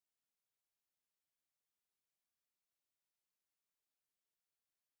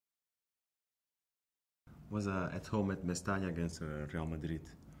Was at home at Mestalla against Real Madrid.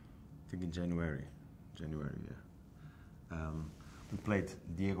 I think in January. Yeah. We played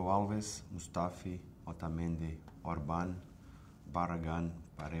Diego Alves, Mustafi, Otamendi, Orban, Barragan,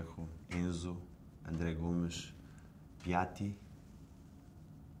 Parejo, Enzo, André Gomes, Piatti,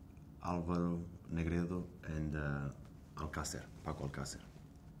 Álvaro Negredo, and Alcácer, Paco Alcácer.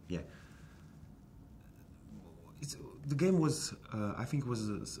 Yeah. The game was, I think,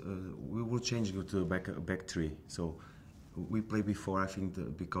 we were changing to a back three. So we played before, I think,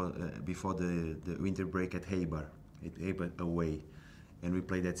 before the winter break at Eibar away, and we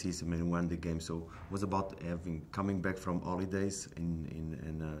played that system and won the game. So it was about coming back from holidays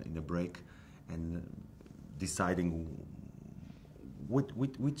in a break and deciding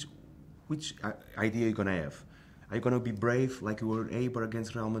which idea you're gonna have. Are you gonna be brave like you were in Eibar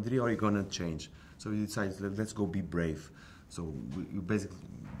against Real Madrid, or are you gonna change? So we decided, let's go be brave. So you basically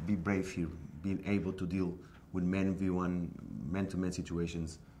be brave here, being able to deal with man-v-1, man-to-man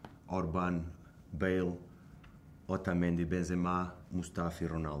situations. Orban, Bale, Otamendi, Benzema, Mustafi,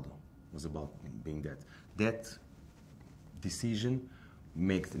 Ronaldo. It was about being that. That decision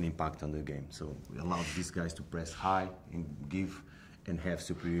makes an impact on the game. So it allows these guys to press high and give and have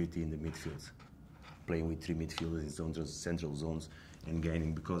superiority in the midfield. Playing with three midfielders in central zones and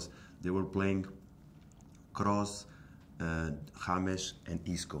gaining, because they were playing Kroos, James and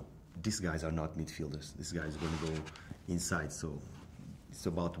Isco. These guys are not midfielders. This guy is going to go inside. So it's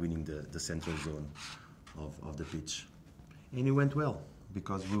about winning the central zone of the pitch. And it went well,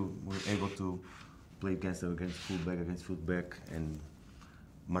 because we were able to play against fullback, and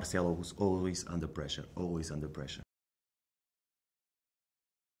Marcelo was always under pressure,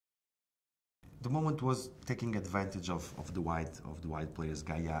 The moment was taking advantage of the wide players,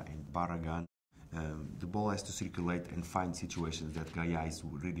 Gaia and Barragan. The ball has to circulate and find situations that Gaia is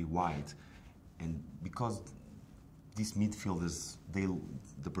really wide, and because these midfielders,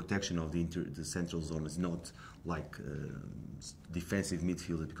 the protection of the central zone is not like defensive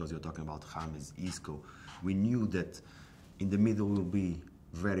midfielder, because you're talking about James, Isco. We knew that in the middle will be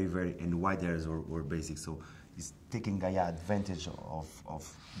very, and wide areas were basic. So it's taking Gaia advantage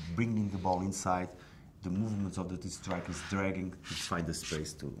of bringing the ball inside, the movements of the strikers dragging to find the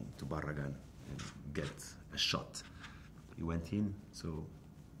space to Barragan and get a shot. He went in, so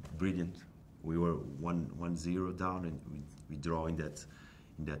brilliant. We were 1-0 down, and we draw in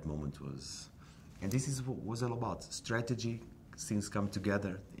that moment was, and this is what was all about. Strategy, things come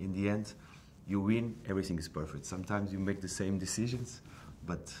together. In the end, you win, everything is perfect. Sometimes you make the same decisions,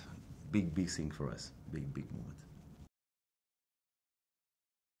 but big thing for us, big moment.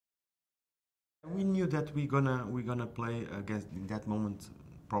 We knew that we're gonna play against, in that moment,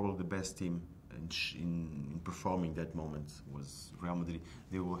 probably the best team in performing that moment was Real Madrid.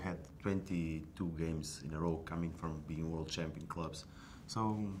 They had 22 games in a row coming from being world champion clubs.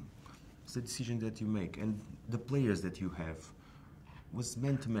 So it's a decision that you make, and the players that you have was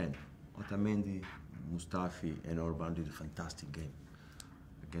man to man. Otamendi, Mustafi, and Orban did a fantastic game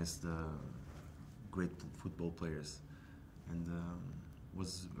against great football players, and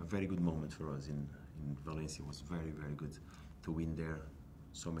was a very good moment for us in Valencia. It was very good to win there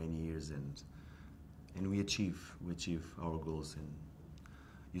so many years, and we achieve our goals. And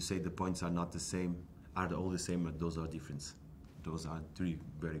you say the points are not the same, are all the same, but those are different. Those are three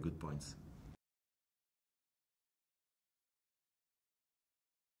very good points.